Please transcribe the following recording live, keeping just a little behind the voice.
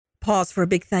pause for a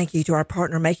big thank you to our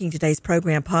partner making today's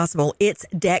program possible. It's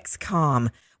Dexcom.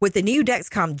 With the new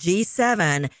Dexcom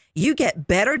G7, you get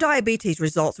better diabetes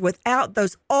results without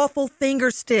those awful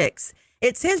finger sticks.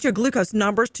 It sends your glucose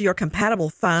numbers to your compatible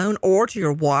phone or to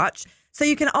your watch, so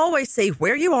you can always see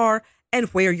where you are and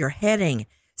where you're heading.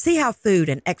 See how food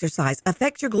and exercise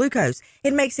affect your glucose.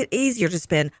 It makes it easier to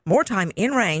spend more time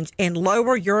in range and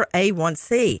lower your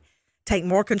A1C. Take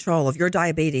more control of your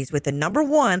diabetes with the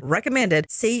 #1 recommended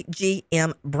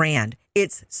CGM brand.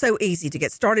 It's so easy to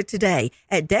get started today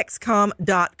at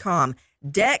Dexcom.com.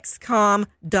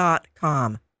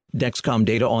 Dexcom.com. Dexcom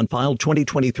data on file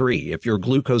 2023. If your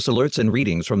glucose alerts and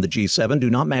readings from the G7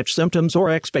 do not match symptoms or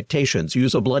expectations,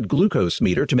 use a blood glucose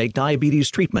meter to make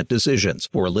diabetes treatment decisions.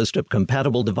 For a list of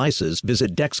compatible devices,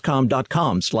 visit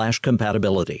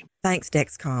Dexcom.com/compatibility. Thanks,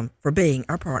 Dexcom, for being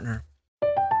our partner.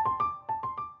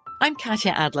 I'm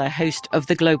Katya Adler, host of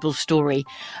The Global Story.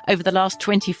 Over the last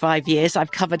 25 years, I've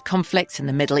covered conflicts in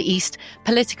the Middle East,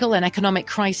 political and economic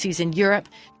crises in Europe,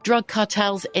 drug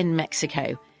cartels in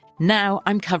Mexico. Now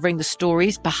I'm covering the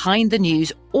stories behind the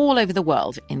news all over the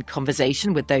world in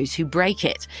conversation with those who break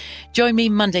it. Join me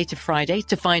Monday to Friday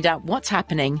to find out what's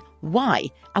happening, why,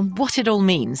 and what it all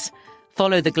means.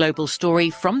 Follow The Global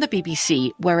Story from the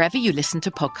BBC wherever you listen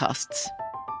to podcasts.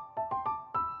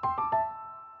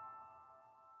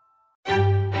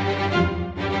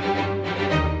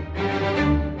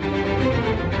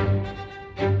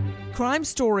 Crime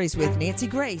Stories with Nancy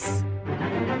Grace.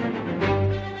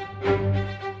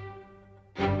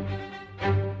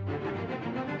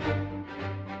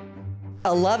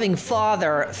 A loving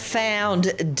father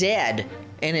found dead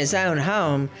in his own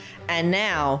home, and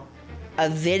now a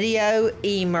video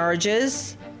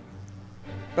emerges.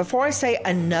 Before I say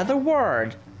another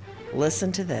word,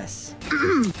 listen to this.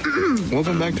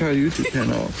 Welcome back to our YouTube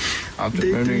channel. After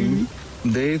murdering,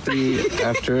 day 3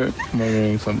 after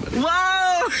murdering somebody. Whoa!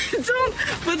 Don't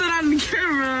put that on the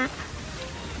camera.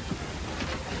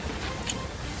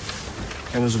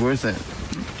 It was worth it.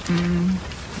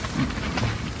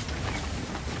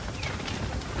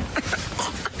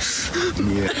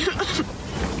 Yeah.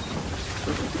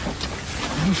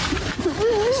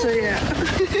 So yeah.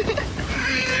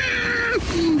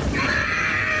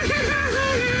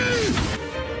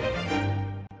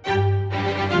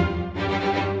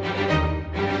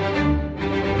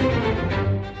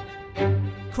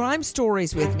 Crime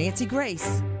Stories with Nancy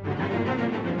Grace.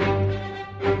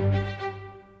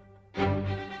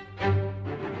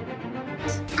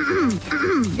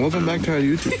 Welcome back to our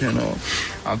YouTube channel.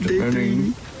 After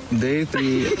murdering, day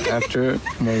 3 after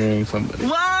murdering somebody.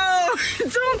 Whoa!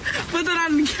 Don't put that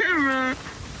on the camera.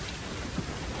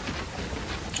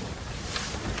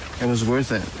 It was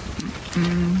worth it.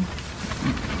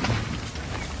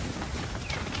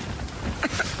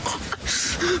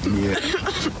 Yeah.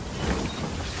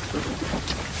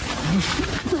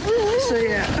 So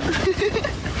yeah.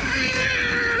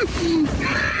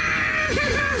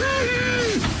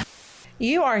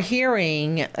 You are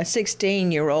hearing a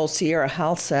 16-year-old Sierra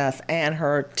Halseth and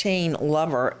her teen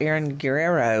lover, Aaron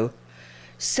Guerrero,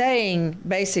 saying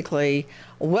basically,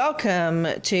 welcome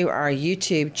to our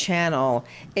YouTube channel.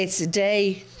 It's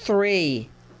day 3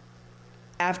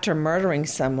 after murdering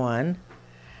someone.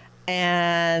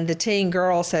 And the teen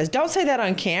girl says, don't say that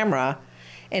on camera.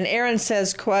 And Aaron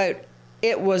says, quote,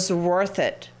 it was worth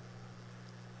it.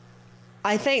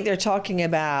 I think they're talking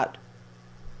about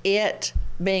it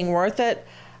being worth it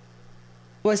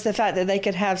was the fact that they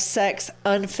could have sex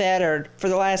unfettered for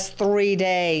the last 3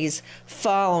 days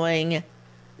following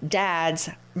Dad's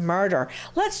murder.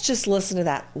 Let's just listen to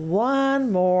that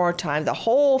one more time. The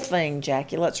whole thing,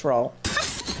 Jackie. Let's roll.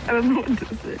 I don't know what to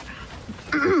say.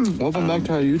 Welcome back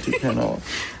to our YouTube channel.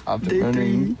 After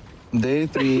murdering, day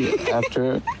 3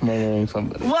 after murdering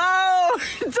somebody. Whoa!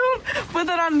 Don't put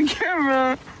that on the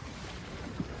camera.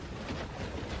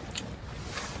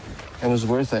 It was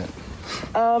worth it.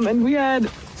 And we had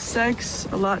sex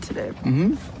a lot today.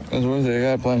 It was worth it. I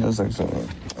got plenty of sex. So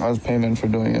I was paying for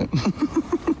doing it.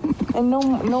 And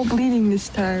no bleeding this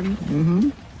time.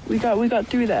 We got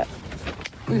through that.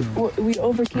 We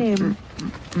overcame.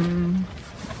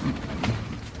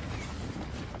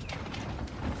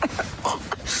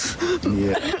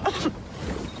 Yeah.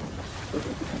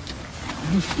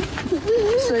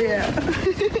 So yeah.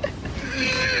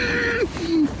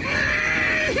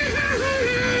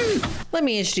 Let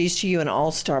me introduce to you an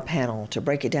all-star panel to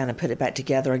break it down and put it back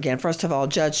together again. First of all,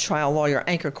 judge, trial lawyer,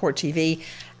 Anchor Court TV,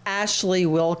 Ashley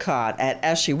Wilcott at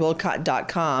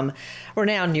ashleywilcott.com.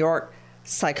 Renowned New York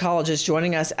psychologist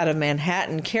joining us out of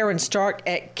Manhattan, Karen Stark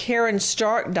at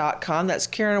KarenStark.com. That's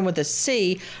Karen with a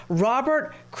C.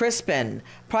 Robert Crispin,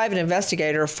 private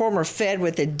investigator, former Fed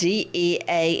with the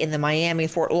DEA in the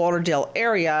Miami-Fort Lauderdale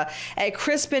area at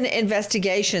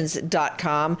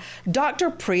CrispinInvestigations.com.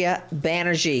 Dr. Priya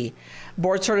Banerjee,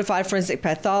 board-certified forensic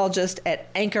pathologist at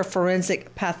Anchor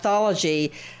Forensic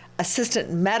Pathology,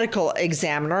 assistant medical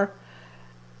examiner.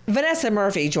 Vanessa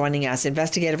Murphy joining us,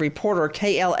 investigative reporter,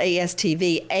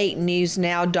 KLAS-TV,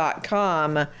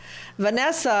 8newsnow.com.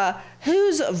 Vanessa,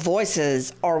 whose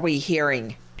voices are we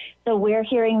hearing? So we're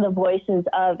hearing the voices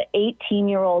of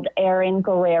 18-year-old Aaron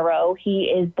Guerrero. He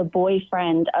is the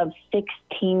boyfriend of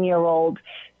 16-year-old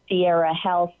Sierra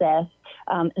Halseth.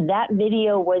 That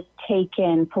video was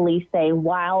taken, police say,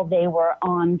 while they were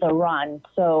on the run.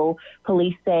 So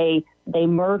police say they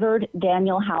murdered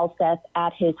Daniel Halseth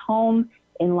at his home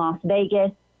in Las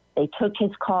Vegas. They took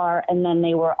his car and then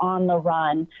they were on the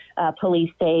run. Police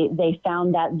say they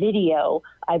found that video,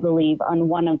 I believe, on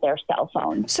one of their cell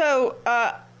phones. So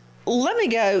let me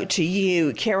go to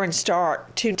you, Karen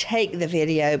Stark, to take the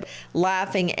video,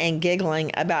 laughing and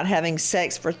giggling about having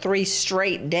sex for 3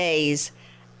 straight days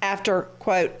after,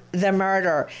 quote, the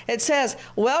murder. It says,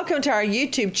 welcome to our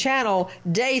YouTube channel,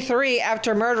 day 3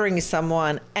 after murdering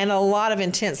someone, and a lot of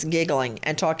intense giggling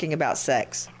and talking about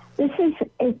sex.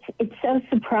 It's so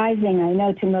surprising, I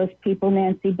know, to most people,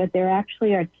 Nancy, but there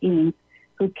actually are teens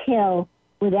who kill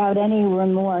without any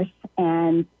remorse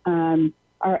and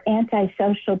are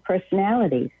antisocial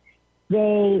personalities.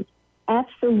 They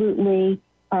absolutely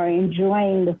are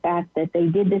enjoying the fact that they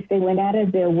did this. They went out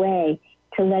of their way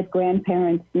to let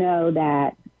grandparents know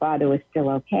that father was still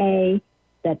okay,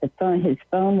 that his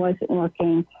phone wasn't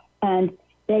working, and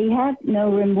they have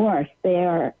no remorse. They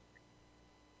are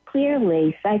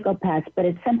clearly psychopaths, but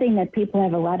it's something that people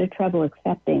have a lot of trouble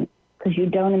accepting because you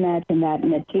don't imagine that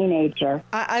in a teenager.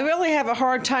 I really have a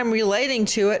hard time relating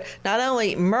to it, not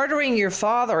only murdering your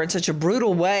father in such a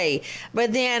brutal way,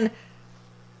 but then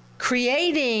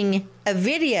creating a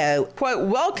video, quote,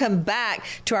 welcome back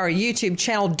to our YouTube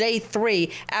channel, day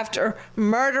 3 after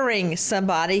murdering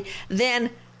somebody, then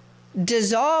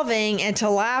dissolving into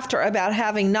laughter about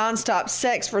having nonstop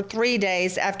sex for 3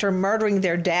 days after murdering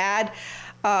their dad.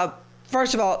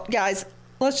 First of all, guys,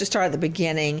 let's just start at the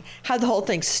beginning, how the whole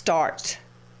thing starts.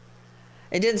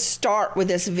 It didn't start with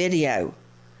this video.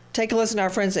 Take a listen to our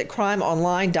friends at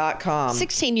crimeonline.com.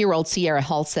 16-year-old Sierra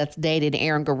Halseth dated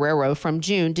Aaron Guerrero from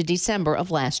June to December of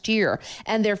last year,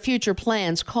 and their future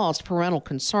plans caused parental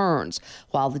concerns.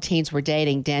 While the teens were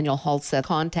dating, Daniel Halseth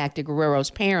contacted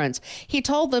Guerrero's parents. He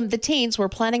told them the teens were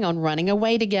planning on running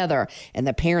away together, and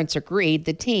the parents agreed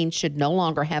the teens should no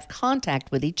longer have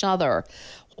contact with each other.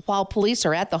 While police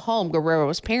are at the home,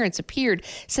 Guerrero's parents appeared,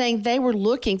 saying they were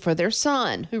looking for their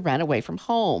son, who ran away from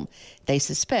home. They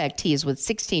suspect he is with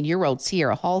 16-year-old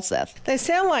Sierra Halseth. They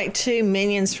sound like 2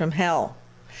 minions from hell.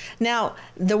 Now,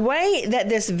 the way that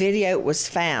this video was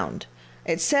found,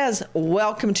 it says,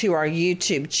 welcome to our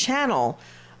YouTube channel,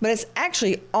 but it's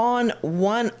actually on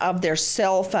one of their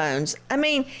cell phones. I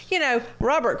mean, you know,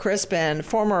 Robert Crispin,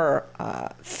 former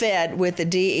Fed with the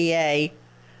DEA,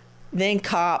 then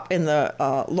cop in the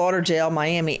Lauderdale,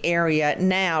 Miami area,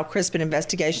 now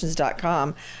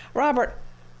CrispinInvestigations.com. Robert,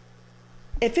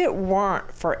 if it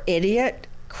weren't for idiot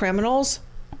criminals,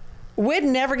 we'd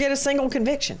never get a single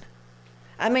conviction.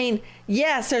 I mean,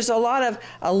 yes, there's a lot of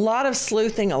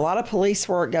sleuthing, a lot of police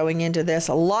work going into this,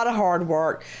 a lot of hard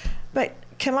work, but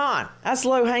come on, that's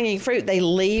low-hanging fruit. They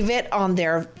leave it on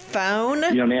their phone.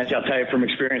 You know, Nancy, I'll tell you from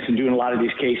experience in doing a lot of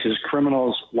these cases,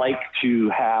 criminals like to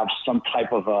have some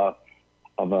type of a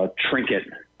trinket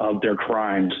of their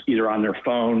crimes, either on their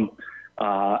phone,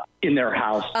 in their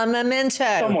house. A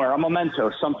memento. Somewhere, a memento,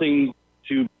 something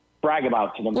to brag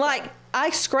about to them. Like,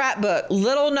 I scrapbook.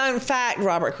 Little known fact,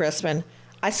 Robert Crispin,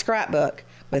 I scrapbook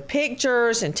with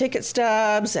pictures and ticket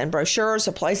stubs and brochures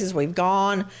of places we've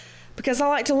gone because I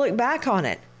like to look back on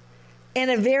it. In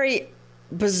a very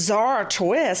bizarre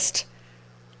twist,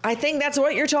 I think that's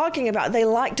what you're talking about. They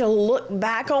like to look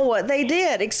back on what they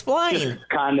did. Explain. Just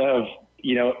kind of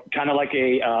like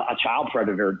a child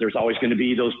predator. There's always going to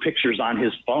be those pictures on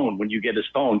his phone when you get his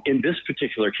phone. In this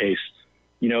particular case,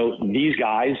 you know, these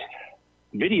guys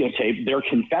videotape their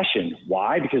confession.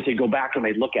 Why? Because they go back and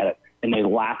they look at it and they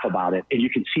laugh about it. And you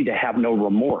can see they have no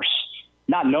remorse,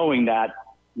 not knowing that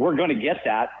we're going to get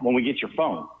that when we get your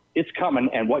phone. It's coming.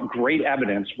 And what great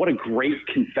evidence, what a great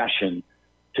confession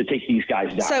to take these guys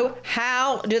down. So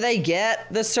how do they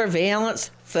get the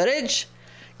surveillance footage?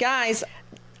 Guys,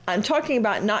 I'm talking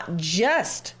about not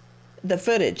just the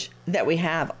footage that we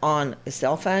have on the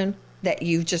cell phone, that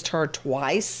you've just heard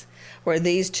twice, where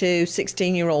these two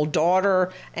 16-year-old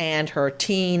daughter and her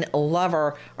teen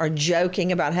lover are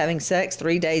joking about having sex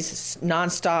 3 days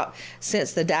nonstop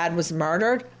since the dad was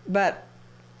murdered. But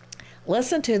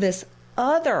listen to this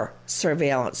other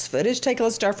surveillance footage. Take a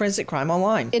listen to our friends at Crime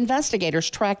Online. Investigators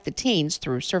tracked the teens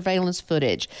through surveillance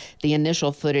footage. The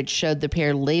initial footage showed the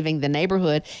pair leaving the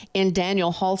neighborhood in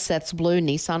Daniel Halseth's blue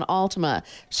Nissan Altima.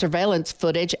 Surveillance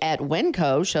footage at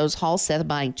Winco shows Halseth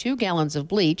buying 2 gallons of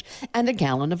bleach and a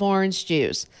gallon of orange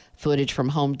juice. Footage from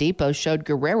Home Depot showed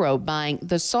Guerrero buying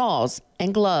the saws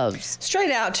and gloves.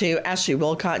 Straight out to Ashley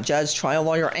Wilcott, judge, trial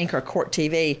lawyer, anchor, Court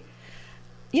TV.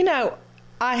 You know,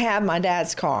 I have my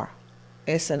dad's car.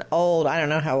 It's an old, I don't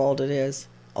know how old it is,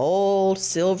 old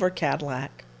silver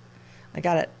Cadillac. I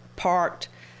got it parked,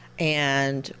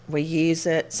 and we use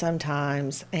it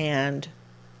sometimes. And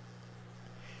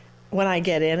when I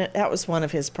get in it, that was one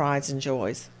of his prides and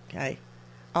joys, okay?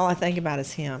 All I think about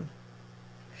is him.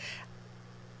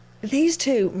 These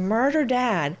two murder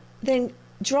Dad, then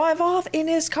drive off in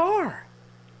his car.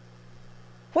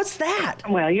 What's that?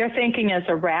 Well, you're thinking as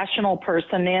a rational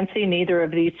person, Nancy. Neither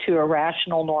of these two are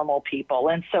rational, normal people.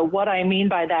 And so what I mean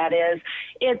by that is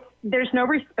there's no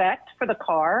respect for the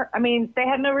car. I mean, they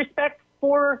had no respect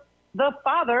for the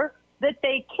father that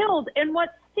they killed. And what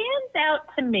stands out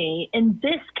to me in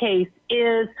this case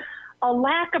is a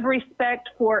lack of respect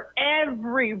for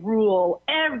every rule,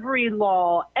 every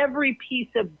law, every piece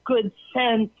of good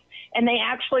sense. And they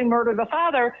actually murder the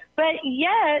father. But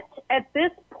yet, at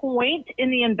this point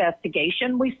in the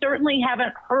investigation, we certainly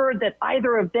haven't heard that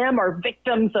either of them are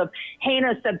victims of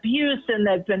heinous abuse and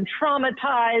they've been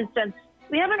traumatized. And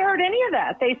we haven't heard any of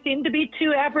that. They seem to be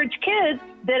two average kids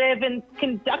that have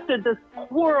conducted this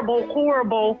horrible,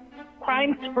 horrible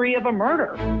crime spree of a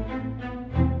murder.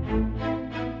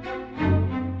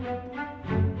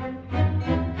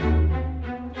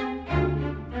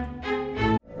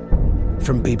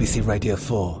 From BBC Radio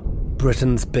 4,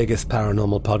 Britain's biggest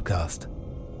paranormal podcast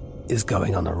is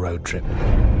going on a road trip.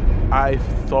 I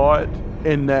thought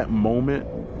in that moment,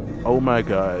 oh my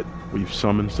God, we've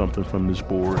summoned something from this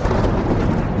board.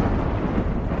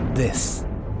 This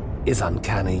is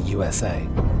Uncanny USA.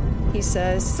 He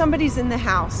says, somebody's in the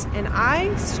house, and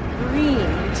I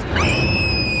screamed.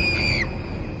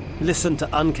 Listen to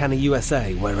Uncanny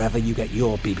USA wherever you get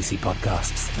your BBC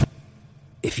podcasts,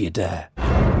 if you dare.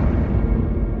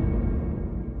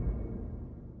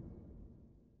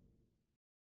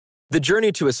 The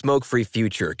journey to a smoke-free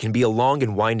future can be a long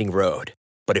and winding road.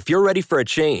 But if you're ready for a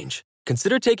change,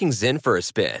 consider taking Zyn for a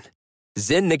spin.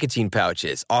 Zyn nicotine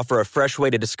pouches offer a fresh way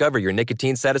to discover your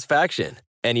nicotine satisfaction.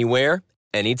 Anywhere,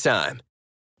 anytime.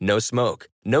 No smoke,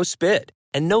 no spit,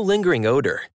 and no lingering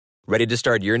odor. Ready to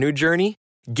start your new journey?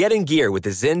 Get in gear with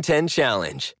the Zyn 10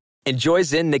 Challenge. Enjoy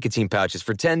Zyn nicotine pouches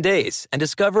for 10 days and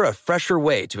discover a fresher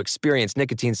way to experience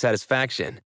nicotine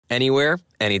satisfaction. Anywhere,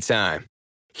 anytime.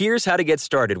 Here's how to get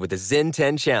started with the Zyn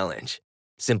 10 Challenge.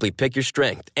 Simply pick your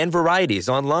strength and varieties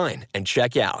online and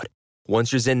check out.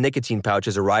 Once your Zyn nicotine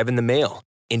pouches arrive in the mail,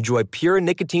 enjoy pure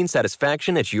nicotine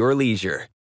satisfaction at your leisure.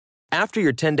 After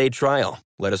your 10-day trial,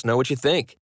 let us know what you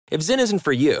think. If Zyn isn't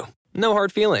for you, no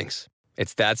hard feelings.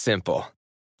 It's that simple.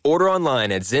 Order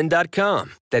online at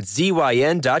Zyn.com, that's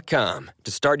ZYN.com,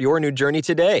 to start your new journey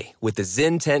today with the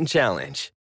Zyn 10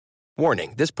 Challenge.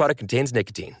 Warning, this product contains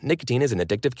nicotine. Nicotine is an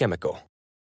addictive chemical.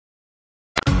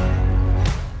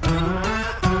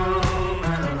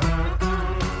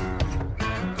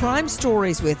 Crime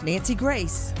Stories with Nancy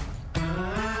Grace.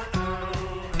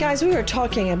 Guys, we were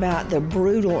talking about the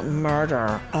brutal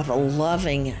murder of a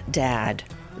loving dad,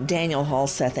 Daniel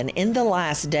Halseth. And in the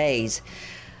last days,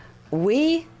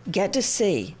 we get to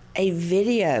see a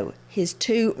video his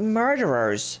two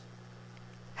murderers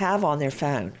have on their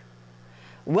phone.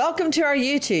 Welcome to our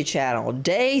YouTube channel,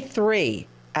 day 3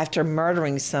 after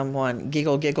murdering someone.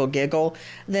 Giggle, giggle, giggle.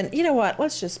 Then, you know what?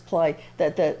 Let's just play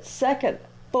the second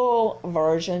full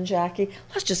version, Jackie.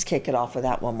 Let's just kick it off with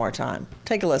that one more time.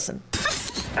 Take a listen.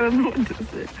 I don't know what to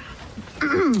say.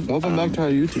 Welcome back to our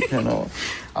YouTube channel.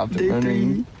 After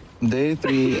day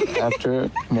 3 after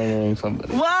murdering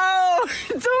somebody. Wow!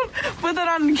 Don't put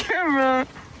that on camera.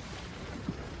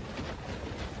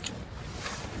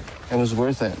 It was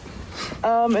worth it.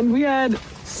 And we had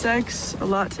sex a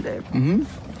lot today. It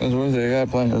was worth it. I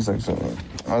got plenty of sex. So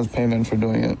I was payment for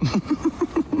doing it.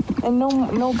 And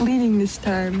no bleeding this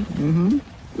time.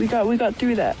 We got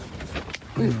through that.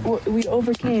 We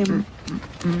overcame.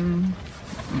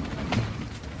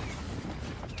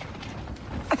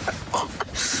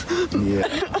 Yeah.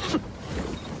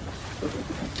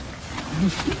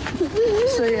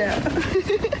 So yeah.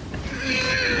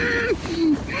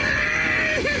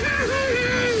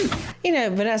 You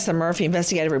know, Vanessa Murphy,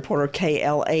 investigative reporter,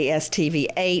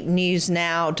 KLAS-TV8,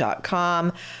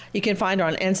 newsnow.com. You can find her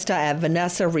on Insta at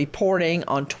Vanessa Reporting,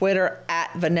 on Twitter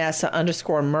at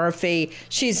Vanessa_Murphy.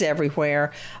 She's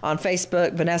everywhere. On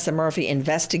Facebook, Vanessa Murphy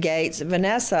Investigates.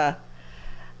 Vanessa,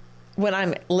 when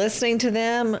I'm listening to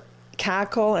them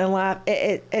cackle and laugh,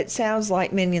 it sounds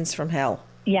like minions from hell.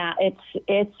 Yeah, it's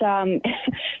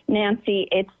Nancy,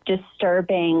 it's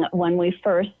disturbing. When we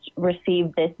first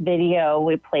received this video,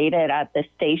 we played it at the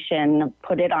station,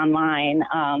 put it online,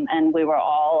 and we were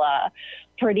all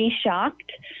pretty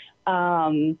shocked.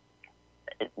 There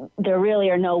really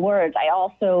are no words. I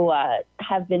also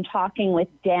have been talking with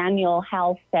Daniel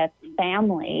Halstead's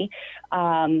family.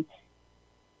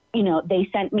 You know, they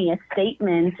sent me a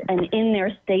statement, and in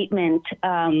their statement,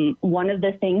 one of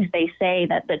the things they say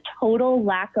that the total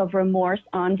lack of remorse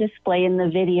on display in the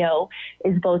video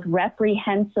is both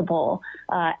reprehensible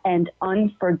and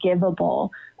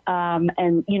unforgivable.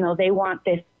 And, you know, they want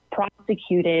this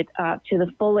prosecuted to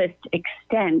the fullest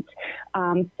extent.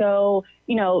 So,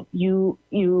 you know, you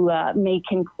may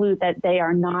conclude that they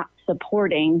are not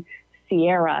supporting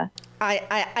Sierra.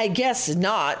 I guess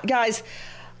not. Guys,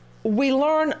 we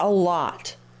learn a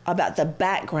lot about the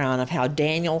background of how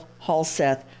Daniel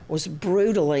Halstead was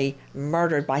brutally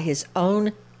murdered by his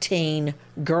own teen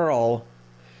girl,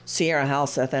 Sierra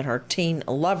Halstead, and her teen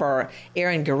lover,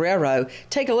 Aaron Guerrero.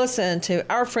 Take a listen to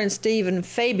our friend Stephen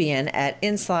Fabian at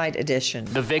Inside Edition.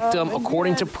 The victim,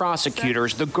 according to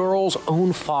prosecutors, the girl's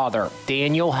own father,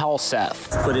 Daniel Halstead.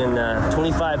 Put in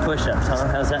 25 push-ups, huh?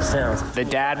 How's that sound? The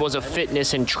dad was a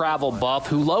fitness and travel buff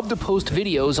who loved to post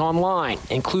videos online,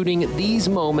 including these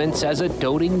moments as a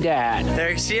doting dad.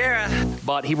 There's Sierra.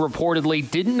 But he reportedly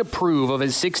didn't approve of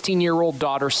his 16-year-old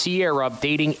daughter, Sierra,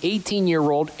 dating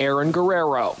 18-year-old Aaron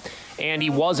Guerrero. And he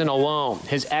wasn't alone.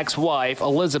 His ex-wife,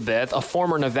 Elizabeth, a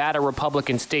former Nevada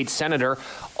Republican state senator,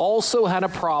 also had a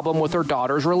problem with her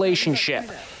daughter's relationship.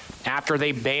 After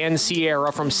they banned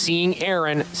Sierra from seeing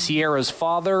Aaron, Sierra's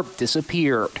father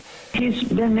disappeared. He's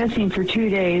been missing for 2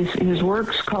 days. His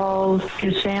work's called,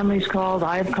 his family's called,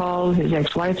 I've called, his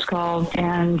ex-wife's called,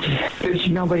 and there's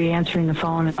nobody answering the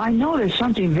phone. I know there's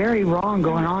something very wrong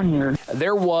going on here.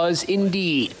 There was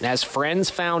indeed, as friends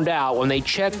found out when they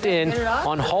checked in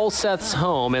on Halstead's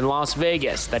home in Las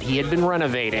Vegas that he had been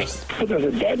renovating. There's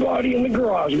a dead body in the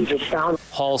garage we just found.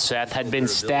 Halstead had been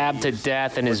stabbed to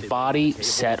death and his body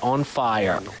set on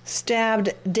fire.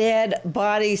 Stabbed, dead,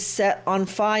 body set on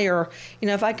fire. You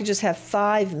know, if I could just have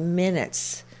 5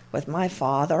 minutes with my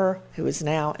father, who is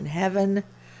now in heaven,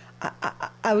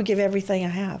 I would give everything I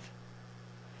have.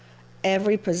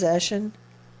 Every possession,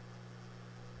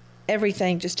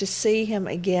 everything, just to see him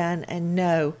again and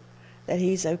know that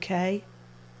he's okay.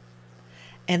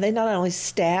 And they not only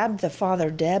stabbed the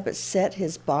father dead, but set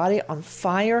his body on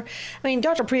fire. I mean,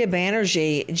 Dr. Priya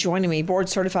Banerjee joining me,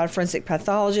 board-certified forensic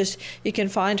pathologist. You can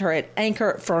find her at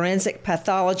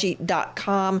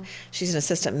anchorforensicpathology.com. She's an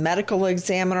assistant medical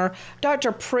examiner.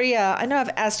 Dr. Priya, I know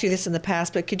I've asked you this in the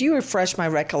past, but could you refresh my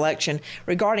recollection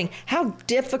regarding how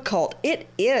difficult it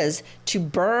is to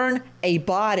burn a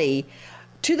body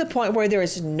to the point where there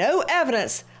is no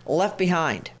evidence left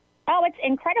behind? Oh, it's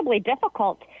incredibly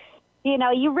difficult. You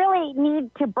know, you really need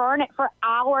to burn it for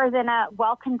hours in a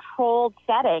well-controlled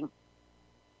setting.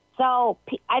 So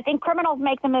I think criminals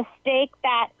make the mistake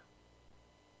that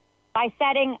by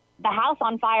setting the house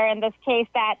on fire, in this case,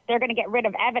 that they're going to get rid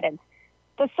of evidence.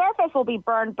 The surface will be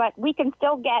burned, but we can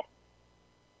still get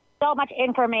so much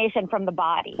information from the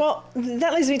body. Well,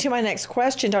 that leads me to my next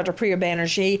question, Dr. Priya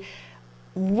Banerjee.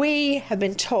 We have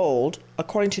been told,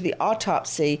 according to the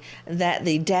autopsy, that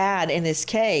the dad in this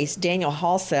case, Daniel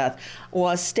Halstead,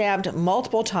 was stabbed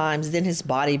multiple times, then his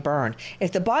body burned.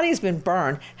 If the body has been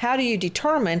burned, how do you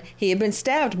determine he had been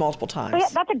stabbed multiple times? Well, yeah,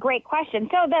 that's a great question.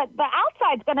 So the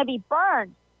outside's going to be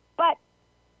burned, but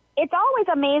it's always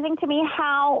amazing to me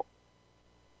how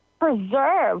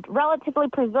relatively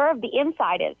preserved the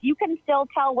inside is. You can still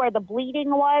tell where the bleeding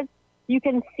was. You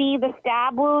can see the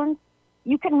stab wounds.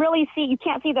 You can really see, you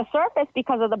can't see the surface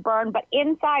because of the burn, but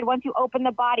inside, once you open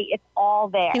the body, it's all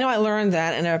there. You know, I learned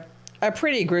that in a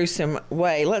pretty gruesome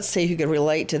way. Let's see who could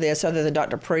relate to this other than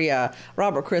Dr. Priya.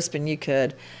 Robert Crispin, you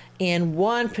could. In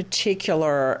one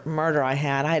particular murder I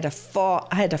had to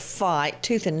fight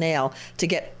tooth and nail to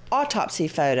get autopsy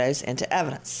photos into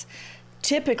evidence.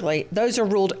 Typically, those are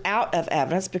ruled out of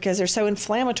evidence because they're so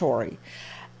inflammatory.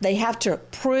 They have to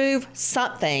prove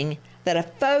something that a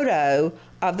photo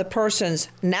of the person's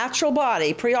natural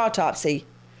body pre-autopsy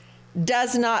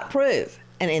does not prove.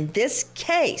 And in this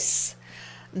case,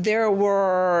 there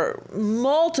were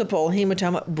multiple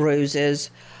hematoma bruises,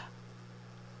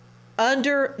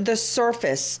 under the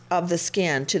surface of the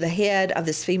skin to the head of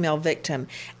this female victim,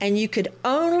 and you could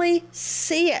only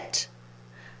see it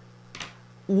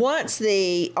once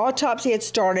the autopsy had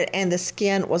started and the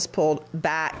skin was pulled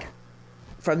back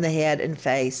from the head and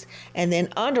face. And then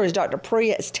under, as Dr.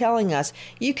 Priya is telling us,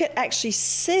 you could actually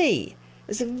see,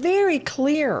 it's very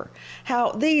clear,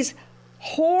 how these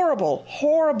horrible,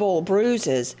 horrible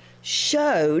bruises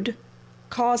showed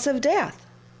cause of death.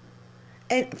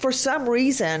 And for some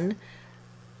reason,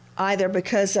 either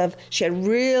because of she had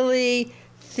really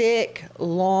thick,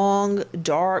 long,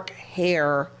 dark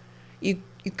hair, you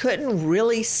couldn't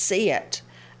really see it.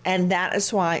 And that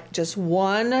is why just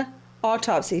one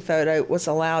autopsy photo was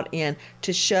allowed in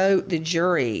to show the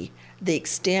jury the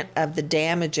extent of the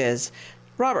damages.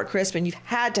 Robert Crispin, you've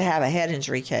had to have a head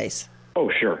injury case. Oh,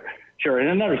 sure. Sure. And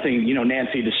another thing,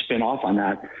 Nancy, to spin off on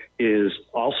that is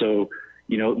also,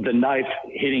 the knife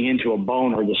hitting into a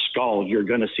bone or the skull, you're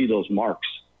going to see those marks.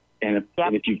 And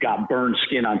if you've got burned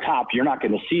skin on top, you're not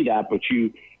going to see that, but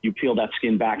you peel that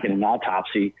skin back in an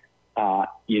autopsy,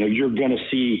 you're going to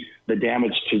see the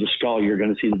damage to the skull. You're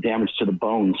going to see the damage to the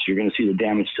bones. You're going to see the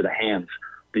damage to the hands,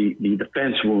 the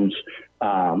defense wounds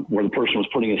where the person was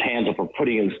putting his hands up or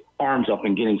putting his arms up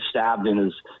and getting stabbed in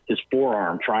his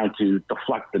forearm, trying to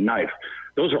deflect the knife.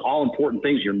 Those are all important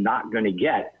things you're not going to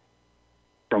get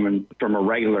from a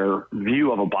regular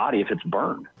view of a body if it's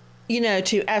burned.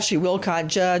 To Ashley Wilcott,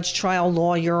 judge, trial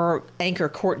lawyer, anchor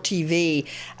Court TV.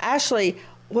 Ashley,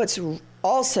 what's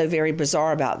also very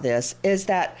bizarre about this is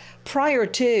that prior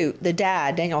to the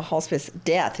dad, Daniel Halseth's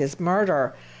death, his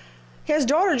murder, his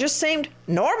daughter just seemed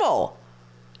normal.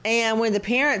 And when the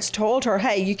parents told her,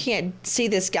 hey, you can't see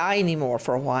this guy anymore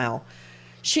for a while,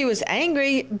 she was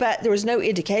angry, but there was no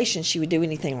indication she would do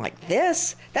anything like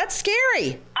this. That's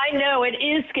scary. I know, it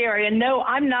is scary. And no,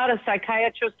 I'm not a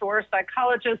psychiatrist or a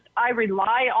psychologist. I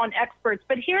rely on experts.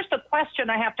 But here's the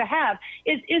question I have to have.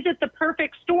 Is it the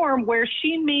perfect storm where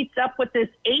she meets up with this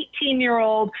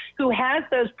 18-year-old who has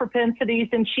those propensities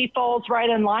and she falls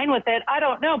right in line with it? I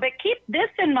don't know. But keep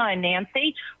this in mind,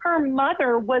 Nancy. Her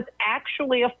mother was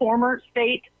actually a former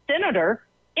state senator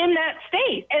in that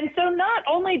state. And so not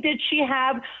only did she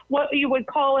have what you would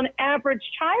call an average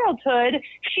childhood,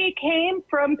 she came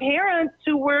from parents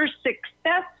who were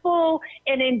successful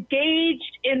and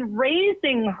engaged in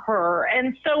raising her.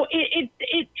 And so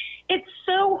it's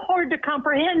so hard to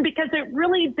comprehend because it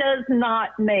really does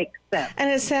not make sense. And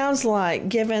it sounds like,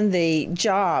 given the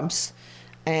jobs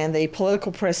and the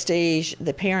political prestige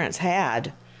the parents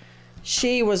had,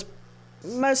 she was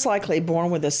most likely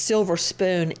born with a silver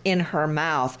spoon in her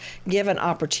mouth, given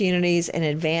opportunities and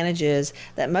advantages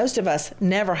that most of us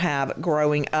never have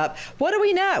growing up. What do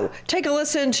we know? Take a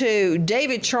listen to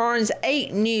David Charnes,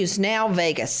 8 News Now,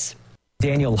 Vegas.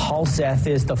 Daniel Halseth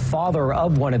is the father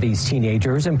of one of these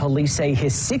teenagers, and police say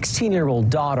his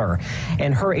 16-year-old daughter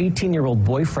and her 18-year-old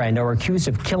boyfriend are accused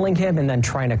of killing him and then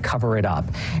trying to cover it up.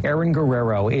 Aaron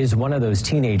Guerrero is one of those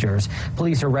teenagers.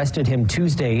 Police arrested him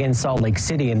Tuesday in Salt Lake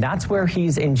City, and that's where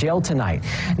he's in jail tonight.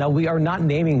 Now, we are not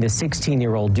naming the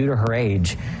 16-year-old due to her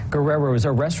age. Guerrero's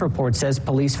arrest report says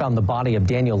police found the body of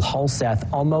Daniel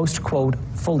Halseth almost, quote,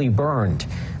 fully burned.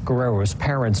 Guerrero's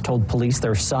parents told police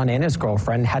their son and his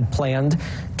girlfriend had planned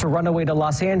to run away to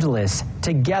Los Angeles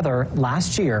together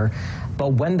last year.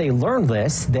 But when they learned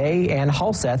this, they and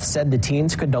Halseth said the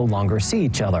teens could no longer see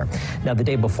each other. Now, the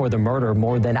day before the murder,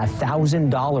 more than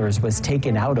 $1,000 was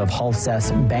taken out of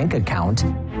Halseth's bank account.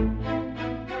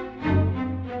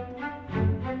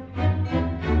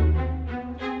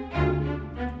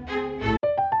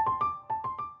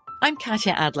 I'm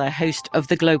Katya Adler, host of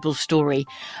The Global Story.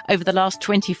 Over the last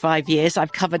 25 years,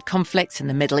 I've covered conflicts in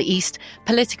the Middle East,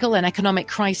 political and economic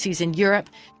crises in Europe,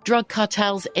 drug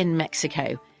cartels in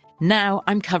Mexico. Now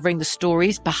I'm covering the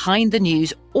stories behind the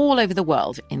news all over the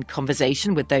world in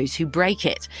conversation with those who break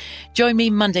it. Join me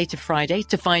Monday to Friday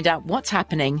to find out what's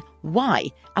happening, why,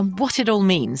 and what it all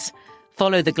means.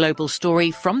 Follow The Global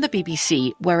Story from the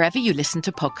BBC wherever you listen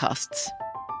to podcasts.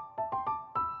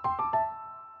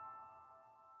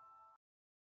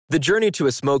 The journey to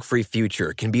a smoke-free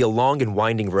future can be a long and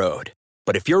winding road.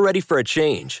 But if you're ready for a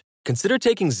change, consider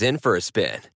taking Zyn for a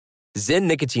spin. Zyn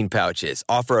nicotine pouches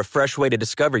offer a fresh way to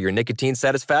discover your nicotine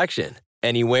satisfaction.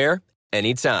 Anywhere,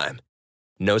 anytime.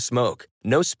 No smoke,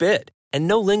 no spit, and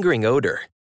no lingering odor.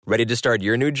 Ready to start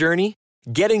your new journey?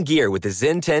 Get in gear with the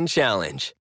Zyn 10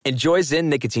 Challenge. Enjoy Zyn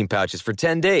nicotine pouches for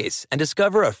 10 days and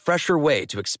discover a fresher way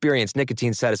to experience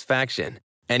nicotine satisfaction.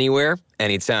 Anywhere,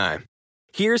 anytime.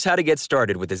 Here's how to get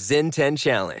started with the Zyn 10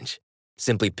 Challenge.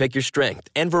 Simply pick your strength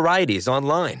and varieties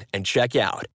online and check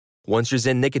out. Once your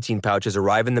Zyn nicotine pouches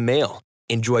arrive in the mail,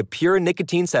 Enjoy pure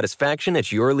nicotine satisfaction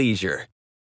at your leisure.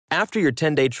 After your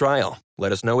 10-day trial,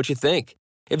 let us know what you think.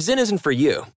 If Zyn isn't for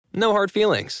you, no hard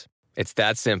feelings. It's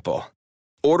that simple.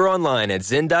 Order online at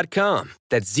Zyn.com,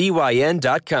 that's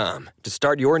ZYN.com, to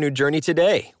start your new journey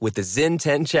today with the Zyn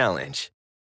 10 Challenge.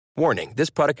 Warning, this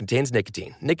product contains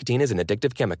nicotine. Nicotine is an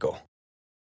addictive chemical.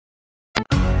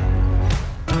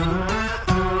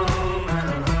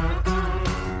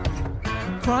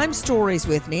 Crime Stories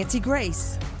with Nancy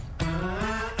Grace.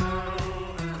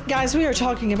 Guys, we are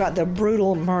talking about the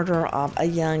brutal murder of a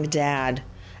young dad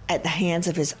at the hands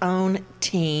of his own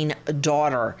teen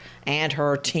daughter and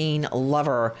her teen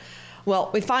lover. Well,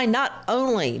 we find not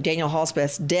only Daniel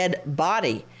Halsbeth's dead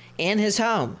body in his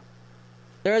home,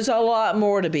 there's a lot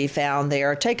more to be found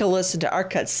there. Take a listen to Our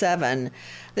Cut 7.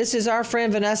 This is our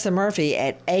friend Vanessa Murphy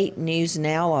at 8 News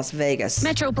Now, Las Vegas.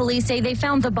 Metro Police say they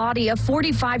found the body of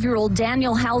 45-year-old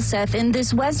Daniel Halseth in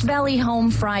this West Valley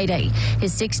home Friday.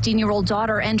 His 16-year-old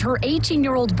daughter and her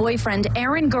 18-year-old boyfriend,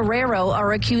 Aaron Guerrero,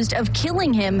 are accused of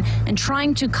killing him and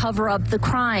trying to cover up the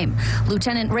crime.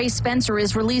 Lieutenant Ray Spencer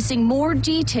is releasing more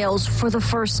details for the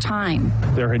first time.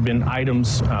 There had been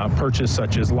items purchased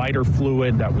such as lighter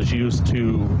fluid that was used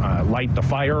to light the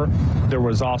fire. There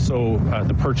was also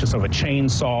the purchase of a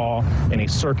chainsaw and a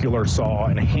circular saw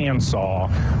and a hand saw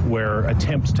where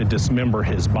attempts to dismember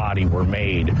his body were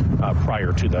made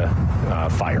prior to the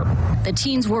fire. The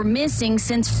teens were missing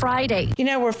since Friday. You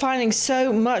know, we're finding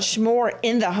so much more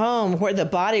in the home where the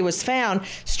body was found.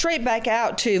 Straight back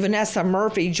out to Vanessa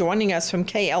Murphy joining us from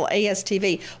KLAS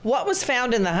TV. What was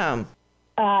found in the home?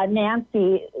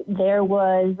 Nancy, there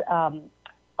was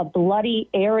a bloody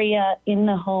area in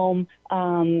the home.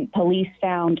 Police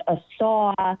found a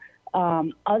saw,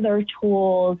 other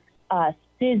tools,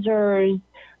 scissors,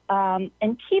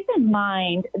 and keep in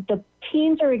mind the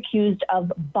teens are accused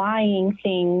of buying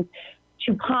things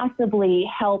to possibly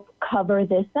help cover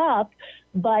this up,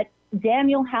 but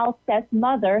Daniel Halseth's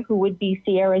mother, who would be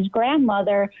Sierra's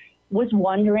grandmother, was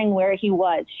wondering where he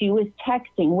was. She was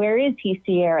texting, "Where is he,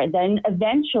 Sierra?" Then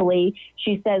eventually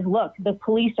she says, "Look, the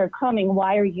police are coming.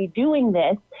 Why are you doing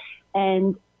this?"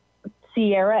 And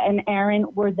Sierra and Aaron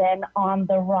were then on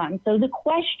the run. So the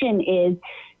question is,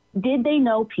 did they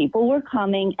know people were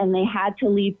coming and they had to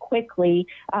leave quickly?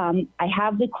 I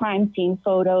have the crime scene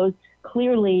photos.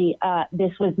 Clearly,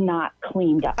 this was not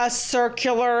cleaned up. A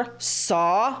circular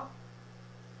saw?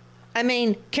 I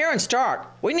mean, Karen Stark,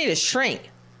 we need a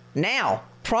shrink. Now,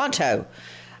 pronto.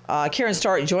 Karen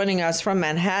Stark joining us from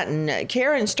Manhattan.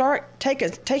 Karen Stark,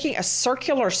 taking a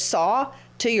circular saw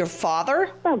to your father?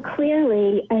 Well,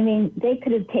 clearly, I mean, they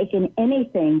could have taken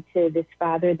anything to this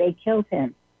father. They killed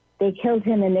him. They killed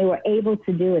him, and they were able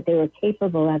to do it. They were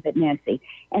capable of it, Nancy.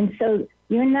 And so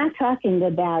you're not talking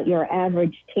about your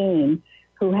average teen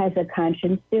who has a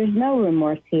conscience. There's no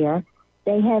remorse here.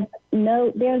 They're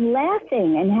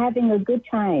laughing and having a good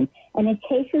time. And in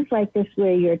cases like this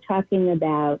where you're talking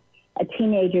about a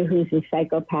teenager who's a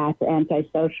psychopath,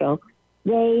 antisocial,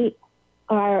 they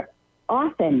are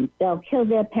often, they'll kill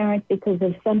their parents because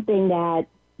of something that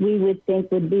we would think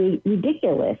would be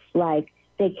ridiculous, like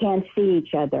they can't see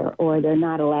each other, or they're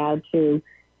not allowed to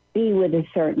be with a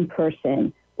certain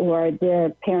person, or their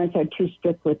parents are too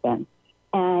strict with them.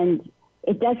 And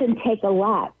it doesn't take a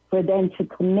lot for them to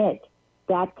commit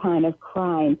that kind of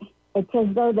crime. It's as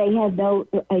though they have no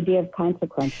idea of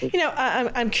consequences. You know,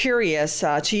 I'm curious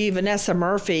to you, Vanessa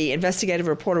Murphy, investigative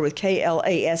reporter with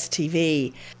KLAS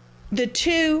TV. The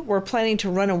two were planning to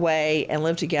run away and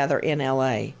live together in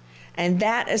L.A., and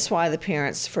that is why the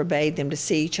parents forbade them to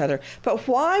see each other. But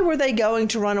why were they going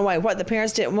to run away? What, the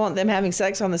parents didn't want them having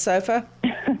sex on the sofa?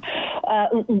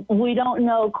 We don't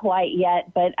know quite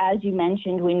yet, but as you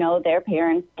mentioned, we know their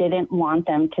parents didn't want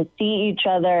them to see each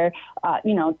other.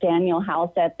 Daniel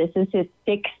Halseth, this is his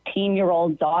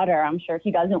 16-year-old daughter. I'm sure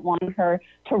he doesn't want her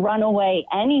to run away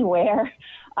anywhere.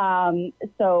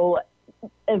 So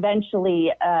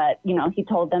eventually, he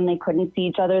told them they couldn't see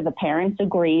each other. The parents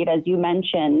agreed, as you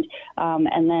mentioned,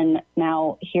 and then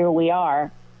now here we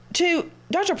are. To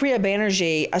Dr. Priya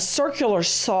Banerjee, a circular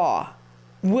saw,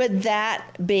 would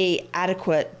that be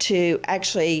adequate to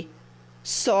actually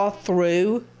saw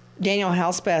through Daniel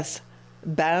Halsbeth's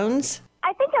bones?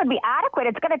 I think it would be adequate.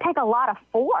 It's going to take a lot of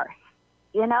force.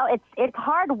 You know, it's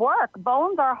hard work.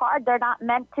 Bones are hard. They're not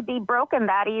meant to be broken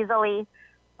that easily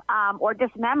or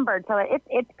dismembered. So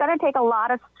it's going to take a lot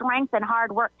of strength and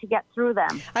hard work to get through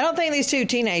them. I don't think these two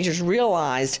teenagers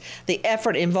realized the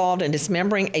effort involved in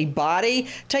dismembering a body.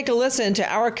 Take a listen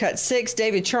to Our Cut 6,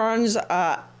 David Charns,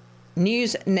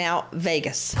 News Now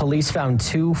Vegas. Police found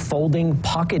 2 folding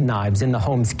pocket knives in the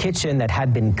home's kitchen that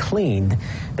had been cleaned.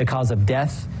 The cause of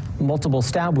death multiple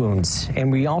stab wounds.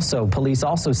 And police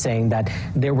also saying that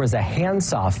there was a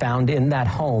handsaw found in that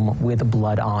home with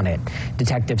blood on it.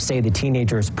 Detectives say the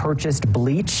teenagers purchased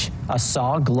bleach, a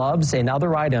saw, gloves, and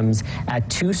other items at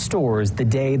 2 stores the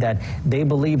day that they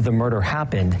believe the murder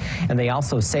happened. And they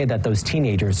also say that those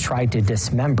teenagers tried to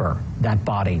dismember that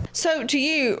body. So to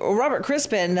you, Robert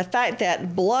Crispin, the fact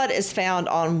that blood is found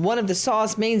on one of the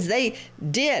saws means they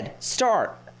did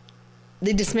start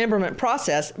the dismemberment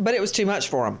process, but it was too much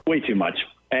for them. Way too much.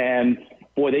 And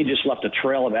boy, they just left a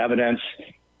trail of evidence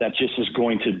that just is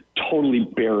going to totally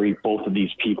bury both of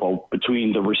these people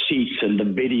between the receipts and the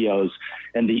videos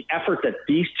and the effort that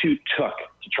these two took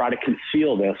to try to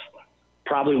conceal this.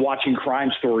 Probably watching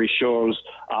Crime Story shows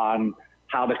on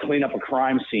how to clean up a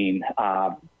crime scene.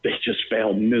 They just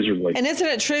failed miserably. And isn't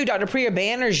it true, Dr. Priya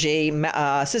Banerjee,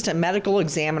 assistant medical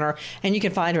examiner, and you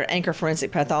can find her at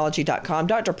anchorforensicpathology.com.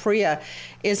 Dr. Priya,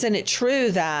 isn't it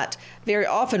true that very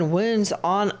often wounds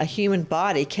on a human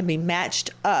body can be matched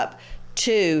up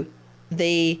to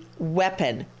the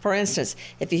weapon? For instance,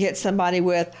 if you hit somebody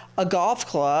with a golf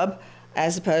club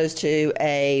as opposed to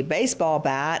a baseball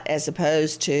bat, as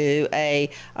opposed to a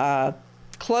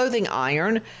clothing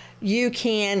iron, you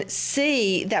can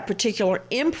see that particular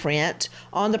imprint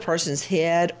on the person's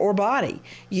head or body.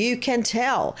 You can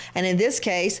tell. And in this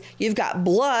case, you've got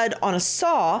blood on a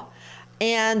saw,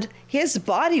 and his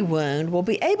body wound will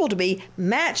be able to be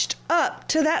matched up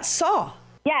to that saw.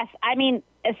 Yes, I mean,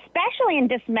 especially in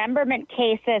dismemberment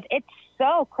cases, it's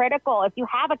so critical. If you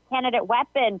have a candidate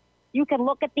weapon, you can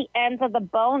look at the ends of the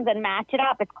bones and match it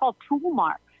up. It's called tool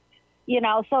marks.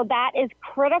 So that is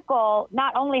critical,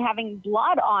 not only having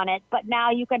blood on it, but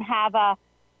now you can have a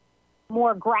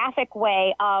more graphic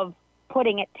way of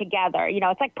putting it together.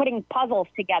 It's like putting puzzles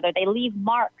together. They leave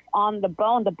marks on the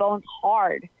bone. The bone's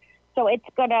hard. So it's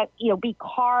going to, be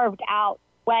carved out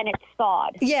when it's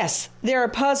thawed. Yes, there are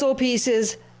puzzle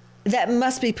pieces that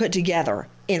must be put together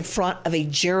in front of a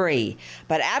jury.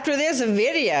 But after this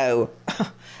video,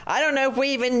 I don't know if we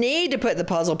even need to put the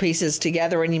puzzle pieces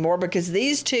together anymore, because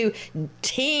these two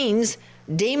teens,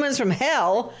 demons from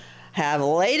hell, have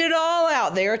laid it all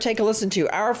out there. Take a listen to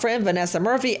our friend Vanessa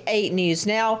Murphy, 8 News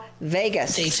Now,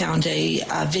 Vegas. They found a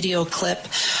video clip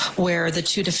where the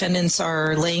two defendants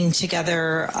are laying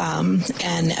together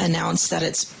and announced that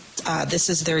this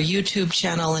is their YouTube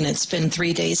channel, and it's been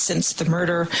 3 days since the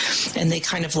murder. And they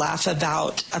kind of laugh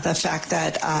about the fact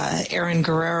that Aaron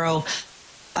Guerrero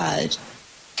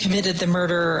committed the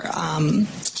murder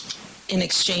in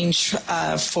exchange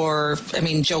for,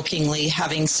 jokingly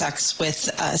having sex with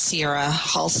Sierra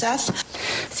Halseth.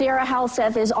 Sierra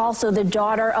Halseth is also the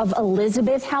daughter of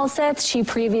Elizabeth Halseth. She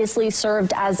previously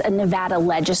served as a Nevada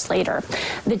legislator.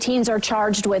 The teens are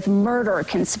charged with murder,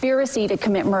 conspiracy to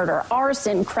commit murder,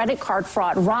 arson, credit card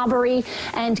fraud, robbery,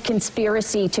 and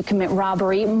conspiracy to commit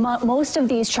robbery. Most of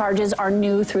these charges are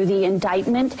new through the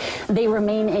indictment. They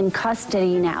remain in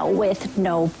custody now with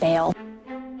no bail.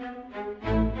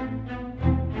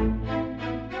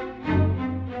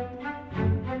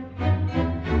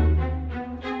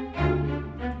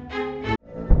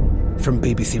 From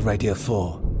BBC Radio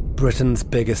 4, Britain's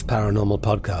biggest paranormal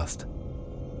podcast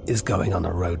is going on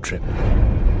a road trip.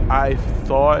 I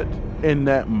thought in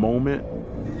that moment,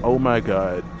 oh my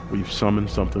God, we've summoned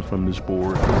something from this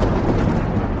board.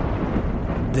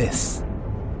 This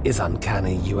is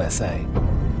Uncanny USA.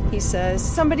 He says,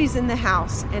 somebody's in the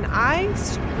house, and I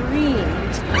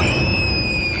screamed.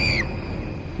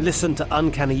 Listen to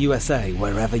Uncanny USA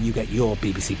wherever you get your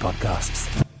BBC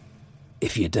podcasts,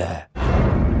 if you dare.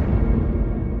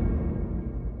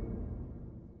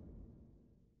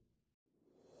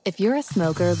 If you're a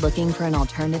smoker looking for an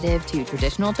alternative to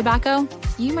traditional tobacco,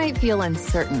 you might feel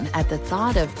uncertain at the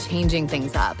thought of changing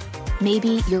things up.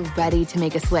 Maybe you're ready to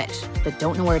make a switch, but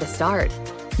don't know where to start.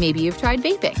 Maybe you've tried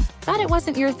vaping, thought it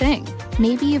wasn't your thing.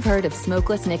 Maybe you've heard of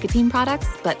smokeless nicotine products,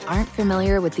 but aren't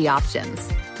familiar with the options.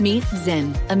 Meet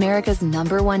Zyn, America's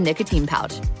 #1 nicotine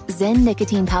pouch. Zyn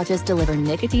nicotine pouches deliver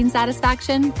nicotine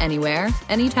satisfaction anywhere,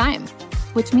 anytime.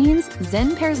 Which means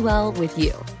Zyn pairs well with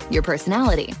you, your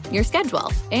personality, your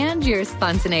schedule, and your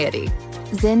spontaneity.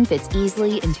 Zyn fits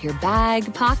easily into your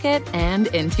bag, pocket, and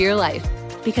into your life.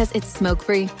 Because it's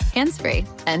smoke-free, hands-free,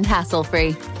 and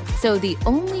hassle-free. So the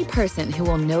only person who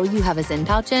will know you have a Zyn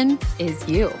pouch in is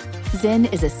you.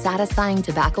 Zyn is a satisfying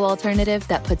tobacco alternative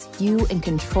that puts you in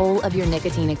control of your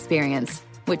nicotine experience.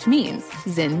 Which means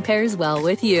Zyn pairs well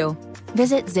with you.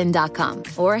 Visit Zyn.com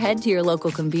or head to your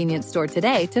local convenience store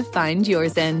today to find your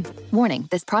Zyn. Warning,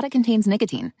 this product contains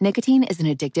nicotine. Nicotine is an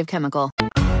addictive chemical.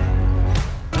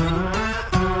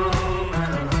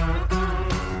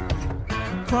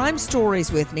 Crime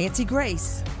Stories with Nancy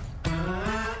Grace.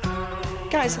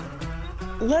 Guys,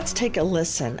 let's take a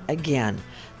listen again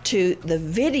to the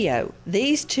video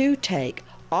these two take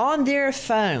on their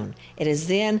phone. It is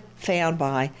then found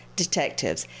by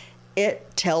detectives.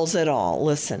 It tells it all.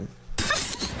 Listen.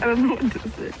 I don't know what to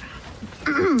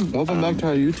say. Welcome back to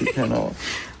our YouTube channel.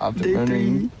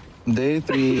 After day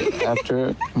 3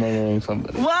 after murdering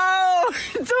somebody. Wow!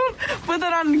 Don't put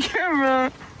that on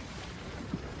camera.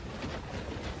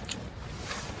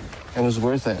 It was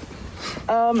worth it.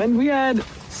 And we had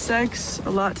sex a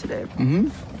lot today.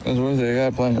 It was worth it. I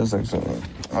got plenty of sex over.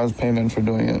 I was paying for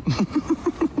doing it.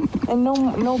 And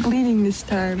no bleeding this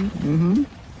time.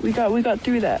 We got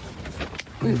through that.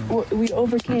 We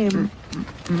overcame.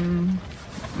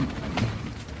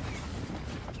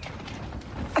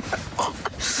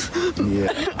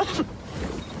 Yeah.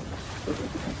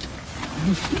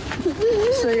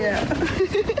 So yeah.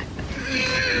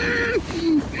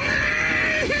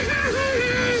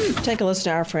 Take a listen to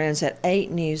our friends at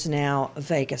 8 News Now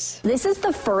Vegas. This is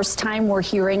the first time we're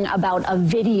hearing about a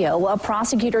video. A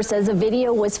prosecutor says a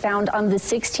video was found on the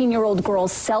 16-year-old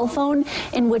girl's cell phone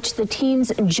in which the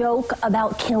teens joke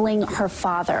about killing her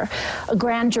father. A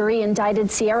grand jury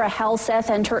indicted Sierra Halseth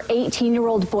and her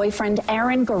 18-year-old boyfriend,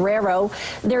 Aaron Guerrero.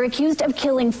 They're accused of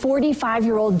killing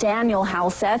 45-year-old Daniel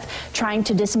Halseth, trying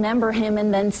to dismember him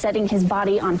and then setting his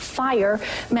body on fire.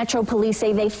 Metro Police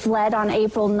say they fled on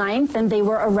April 9th and they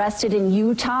were arrested in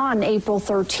Utah on April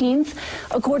 13th.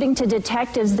 According to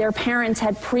detectives, their parents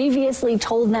had previously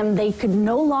told them they could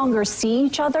no longer see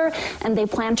each other and they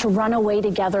planned to run away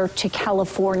together to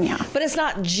California. But it's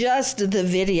not just the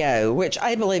video, which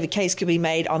I believe a case could be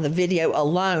made on the video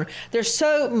alone. There's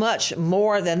so much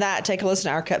more than that. Take a listen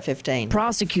to our Cut 15.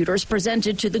 Prosecutors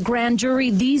presented to the grand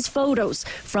jury these photos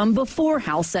from before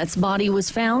Halseth's body was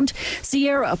found.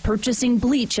 Sierra purchasing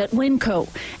bleach at Winco.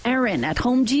 Aaron at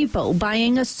Home Depot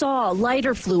buying a saw,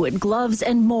 lighter fluid, gloves,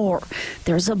 and more.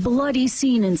 There's a bloody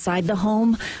scene inside the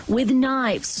home with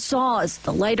knives, saws,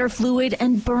 the lighter fluid,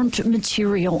 and burnt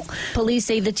material. Police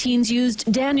say the teens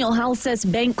used Daniel Halseth's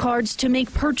bank cards to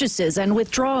make purchases and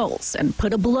withdrawals and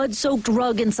put a blood-soaked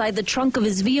rug inside the trunk of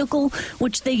his vehicle,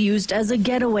 which they used as a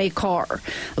getaway car.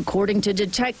 According to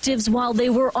detectives, while they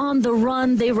were on the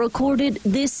run, they recorded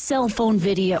this cell phone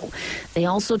video. They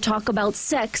also talk about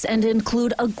sex and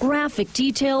include a graphic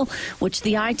detail, which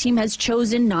the I-Team has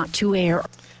chosen not to air.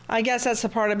 I guess that's the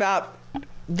part about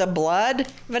the blood,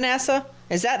 Vanessa?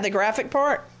 Is that the graphic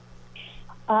part?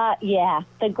 Yeah.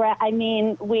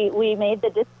 We made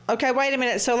the... Okay, wait a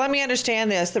minute. So let me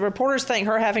understand this. The reporters think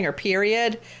her having her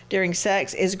period during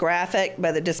sex is graphic,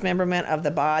 but the dismemberment of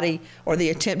the body or the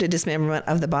attempted dismemberment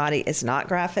of the body is not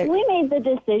graphic? We made the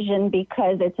decision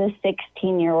because it's a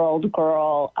 16-year-old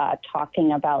girl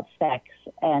talking about sex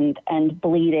and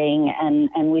bleeding,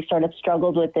 and we sort of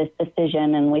struggled with this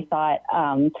decision, and we thought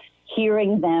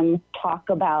hearing them talk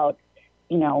about,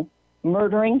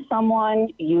 murdering someone,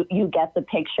 you get the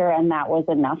picture, and that was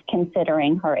enough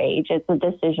considering her age. It's a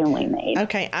decision we made.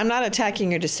 Okay, I'm not attacking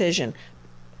your decision,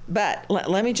 but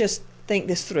let me just think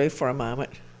this through for a moment.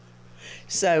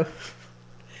 So,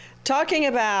 talking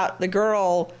about the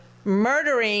girl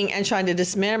murdering and trying to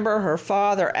dismember her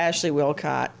father, Ashley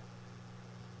Wilcott,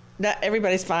 that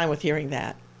everybody's fine with hearing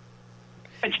that.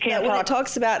 But you can't when it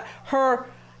talks about her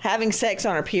having sex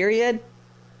on her period,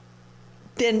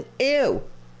 then ew.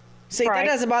 See, Right.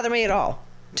 that doesn't bother me at all.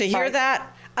 To hear Right. that,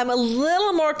 I'm a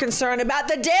little more concerned about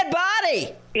the dead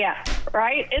body. Yeah,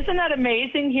 right? Isn't that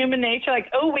amazing, human nature? Like,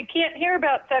 oh, we can't hear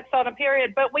about sex on a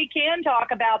period, but we can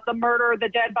talk about the murder, the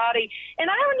dead body. And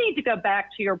I would need to go back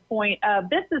to your point.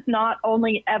 This is not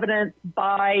only evidenced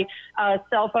by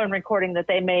cell phone recording that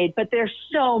they made, but there's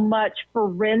so much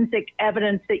forensic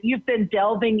evidence that you've been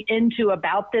delving into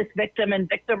about this victim and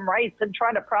victim rights and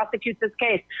trying to prosecute this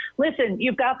case. Listen,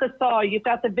 you've got the saw, you've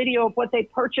got the video of what they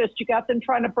purchased, you got them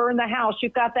trying to burn the house,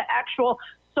 you've got the actual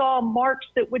saw marks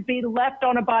that would be left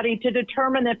on a body to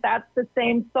determine if that's the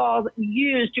same saw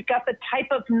used. You've got the type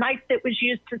of knife that was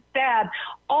used to stab.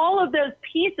 All of those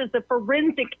pieces of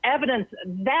forensic evidence,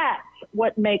 that's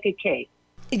what make a case.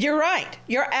 You're right.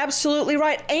 You're absolutely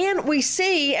right. And we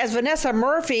see, as Vanessa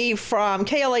Murphy from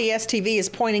KLAS TV is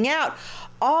pointing out,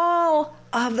 all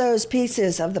of those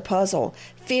pieces of the puzzle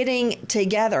fitting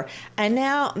together. And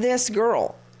now this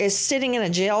girl is sitting in a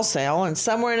jail cell, and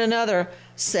somewhere in another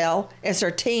cell is her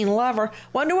teen lover.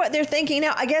 Wonder what they're thinking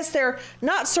now. I guess they're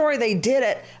not sorry they did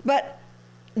it, but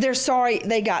they're sorry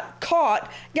they got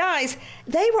caught. Guys,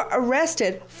 they were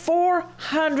arrested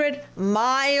 400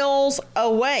 miles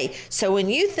away. So when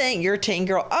you think your teen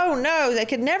girl, oh no, they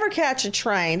could never catch a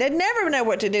train, they'd never know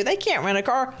what to do, they can't rent a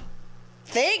car.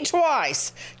 Think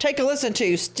twice. Take a listen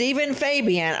to Stephen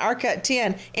Fabian, Arcut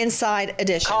 10 Inside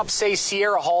Edition. Cops say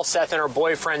Sierra Halseth and her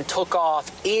boyfriend took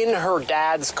off in her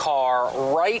dad's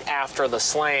car right after the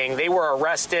slaying. They were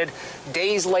arrested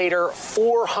days later,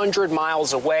 400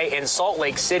 miles away in Salt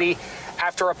Lake City,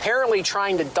 after apparently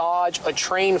trying to dodge a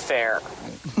train fare.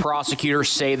 Prosecutors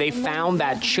say they found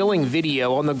that chilling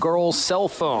video on the girl's cell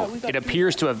phone. It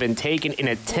appears to have been taken in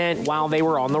a tent while they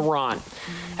were on the run.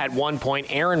 At one point,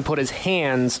 Aaron put his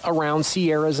hands around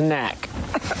Sierra's neck.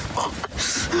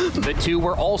 The two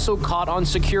were also caught on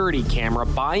security camera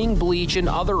buying bleach and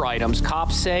other items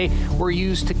cops say were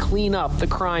used to clean up the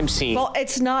crime scene. Well,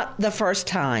 it's not the first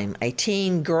time a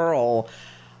teen girl,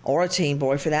 or a teen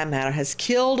boy for that matter, has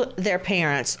killed their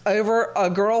parents over a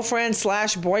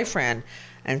girlfriend/boyfriend.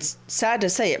 And sad to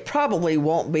say, it probably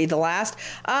won't be the last.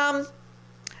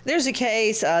 There's a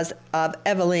case of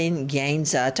Evelyn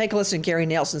Gainza. Take a listen to Gary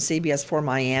Nelson, CBS 4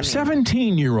 Miami.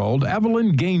 17-year-old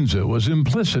Evelyn Gainza was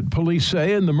implicit, police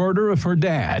say, in the murder of her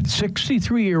dad,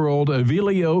 63-year-old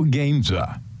Avilio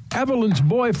Gainza. Evelyn's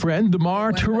boyfriend,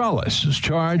 Damar Torellis, is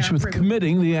charged with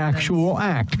committing the actual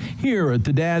act here at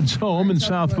the dad's home in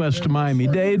southwest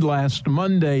Miami-Dade last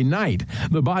Monday night.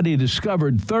 The body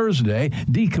discovered Thursday,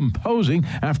 decomposing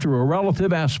after a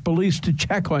relative asked police to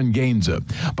check on Gainza.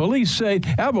 Police say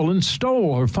Evelyn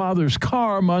stole her father's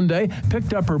car Monday,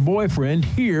 picked up her boyfriend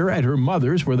here at her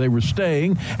mother's where they were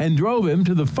staying, and drove him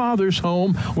to the father's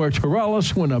home where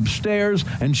Torellis went upstairs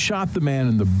and shot the man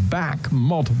in the back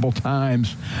multiple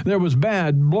times. There was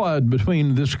bad blood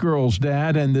between this girl's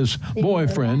dad and this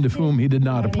boyfriend of whom he did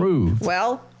not approve.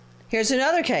 Well, here's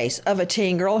another case of a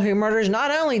teen girl who murders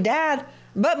not only dad,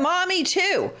 but mommy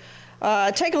too.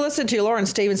 Take a listen to Lauren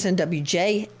Stevenson,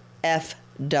 WJFW.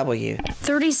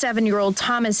 37-year-old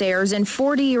Thomas Ayers and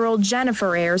 40-year-old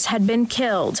Jennifer Ayers had been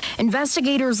killed.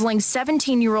 Investigators linked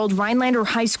 17-year-old Rhinelander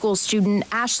High School student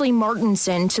Ashley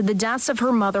Martinson to the deaths of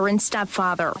her mother and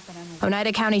stepfather.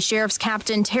 Oneida County Sheriff's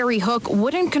Captain Terry Hook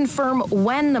wouldn't confirm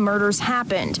when the murders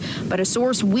happened, but a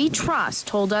source we trust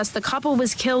told us the couple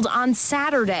was killed on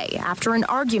Saturday after an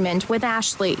argument with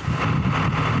Ashley.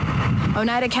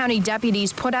 Oneida County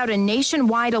deputies put out a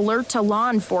nationwide alert to law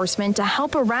enforcement to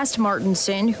help arrest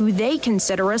Martinson, who they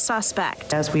consider a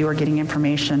suspect. As we were getting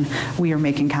information, we were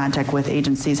making contact with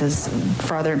agencies as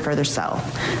farther and further south.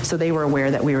 So they were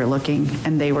aware that we were looking,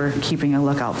 and they were keeping a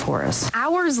lookout for us.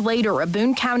 Hours later, a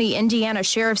Boone County, Indiana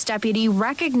sheriff's deputy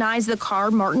recognized the car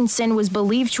Martinson was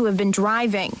believed to have been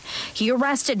driving. He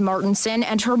arrested Martinson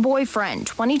and her boyfriend,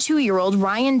 22-year-old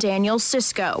Ryan Daniel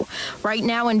Cisco. Right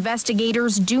now,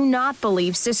 investigators do not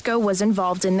believe Cisco was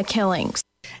involved in the killings.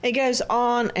 It goes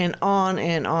on and on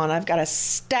and on. I've got a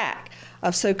stack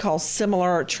of so-called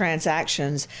similar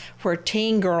transactions where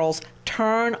teen girls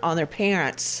turn on their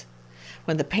parents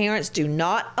when the parents do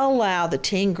not allow the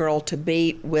teen girl to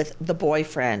be with the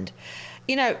boyfriend.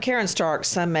 You know, Karen Stark,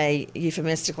 some may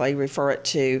euphemistically compare it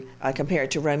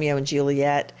to Romeo and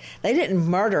Juliet. They didn't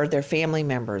murder their family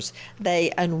members.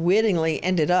 They unwittingly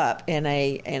ended up in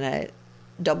a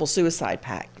double suicide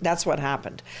pact. That's what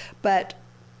happened. But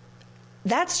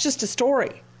that's just a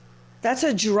story. That's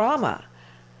a drama.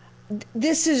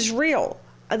 This is real.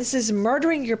 This is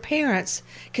murdering your parents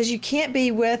because you can't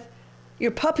be with your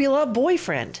puppy love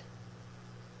boyfriend.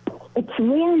 It's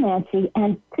real, Nancy.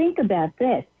 And think about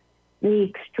this. The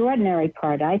extraordinary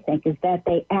part, I think, is that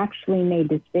they actually made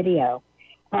this video.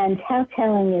 And how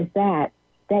telling is that?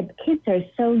 That kids are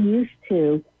so used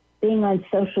to being on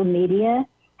social media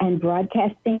and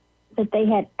broadcasting that they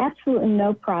had absolutely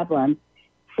no problem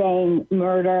saying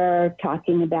murder,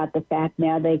 talking about the fact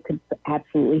now they could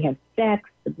absolutely have sex,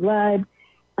 the blood,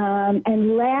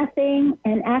 and laughing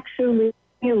and actually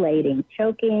simulating,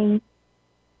 choking,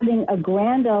 having a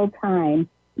grand old time,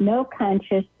 no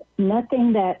conscious,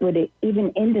 nothing that would even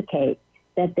indicate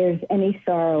that there's any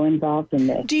sorrow involved in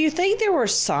this. Do you think there were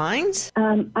signs?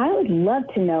 I would love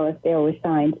to know if there were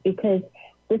signs, because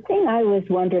the thing I was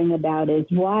wondering about is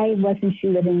why wasn't she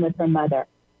living with her mother,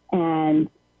 and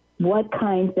what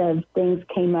kinds of things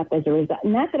came up as a result.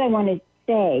 Not that I want to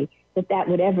say that that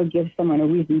would ever give someone a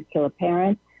reason to kill a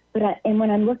parent, but and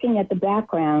when I'm looking at the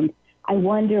background, I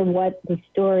wonder what the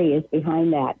story is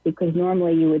behind that, because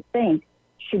normally you would think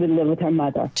she would live with her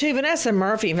mother. To Vanessa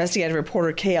Murphy, investigative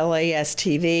reporter, KLAS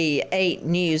TV,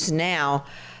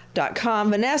 8newsnow.com.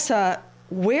 Vanessa,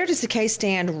 where does the case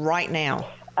stand right now?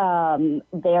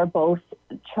 They are both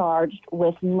charged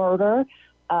with murder.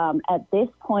 At this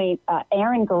point,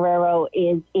 Aaron Guerrero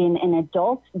is in an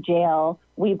adult jail.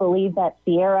 We believe that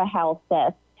Sierra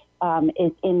Halseth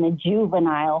is in the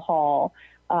juvenile hall.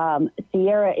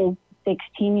 Sierra is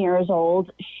 16 years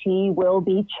old. She will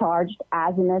be charged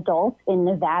as an adult. In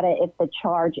Nevada, if the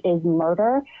charge is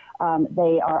murder,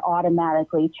 they are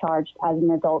automatically charged as an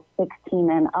adult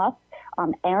 16 and up.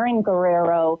 Aaron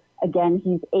Guerrero, again,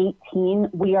 he's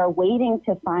 18. We are waiting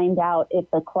to find out if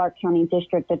the Clark County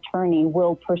District Attorney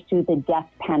will pursue the death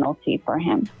penalty for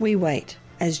him. We wait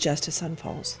as justice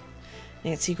unfolds.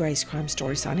 Nancy Grace, Crime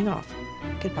Story, signing off.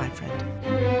 Goodbye, friend.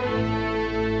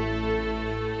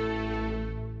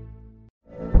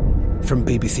 From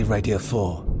BBC Radio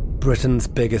 4, Britain's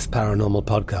biggest paranormal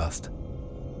podcast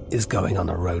is going on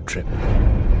a road trip.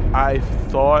 I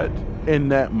thought in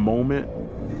that moment,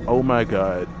 oh my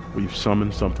God, we've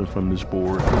summoned something from this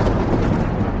board.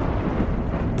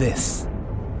 This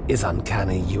is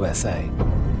Uncanny USA.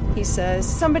 He says,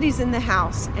 somebody's in the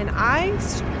house, and I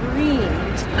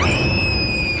screamed.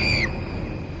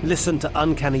 Listen to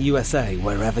Uncanny USA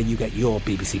wherever you get your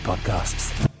BBC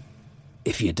podcasts,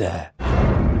 if you dare.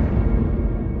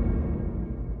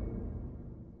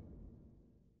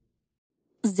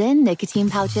 Zyn nicotine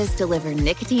pouches deliver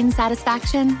nicotine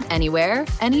satisfaction anywhere,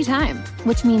 anytime,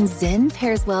 which means Zyn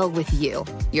pairs well with you,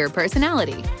 your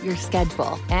personality, your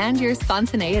schedule, and your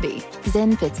spontaneity.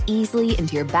 Zyn fits easily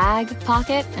into your bag,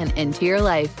 pocket, and into your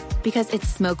life because it's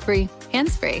smoke-free,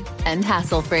 hands-free, and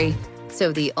hassle-free.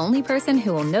 So the only person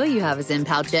who will know you have a Zyn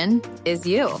pouch in is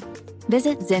you.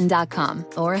 Visit Zyn.com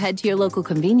or head to your local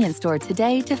convenience store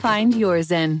today to find your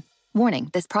Zyn. Warning,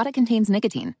 this product contains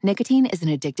nicotine. Nicotine is an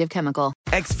addictive chemical.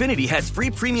 Xfinity has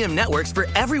free premium networks for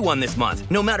everyone this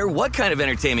month, no matter what kind of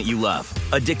entertainment you love.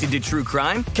 Addicted to true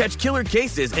crime? Catch killer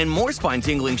cases and more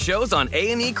spine-tingling shows on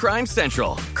A&E Crime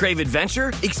Central. Crave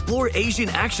adventure? Explore Asian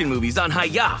action movies on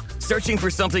Hi-YAH. Searching for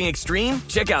something extreme?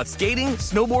 Check out skating,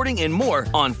 snowboarding, and more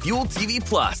on Fuel TV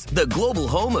Plus, the global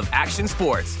home of action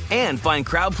sports. And find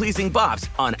crowd-pleasing bops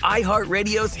on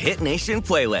iHeartRadio's Hit Nation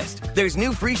playlist. There's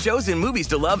new free shows and movies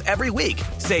to love every week.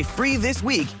 Say free this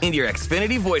week in your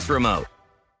Xfinity voice remote.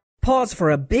 Pause for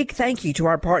a big thank you to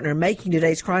our partner making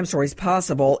today's crime stories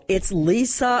possible. It's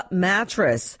Leesa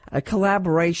Mattress, a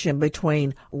collaboration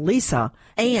between Leesa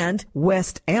and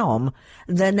West Elm.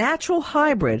 The natural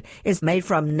hybrid is made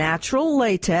from natural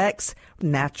latex,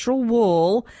 natural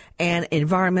wool, and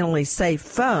environmentally safe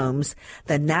foams.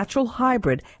 The natural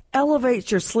hybrid elevates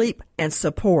your sleep and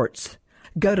supports.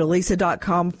 Go to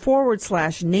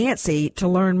Leesa.com/Nancy to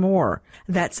learn more.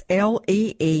 That's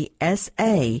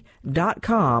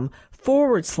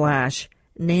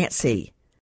LEESA.com/Nancy.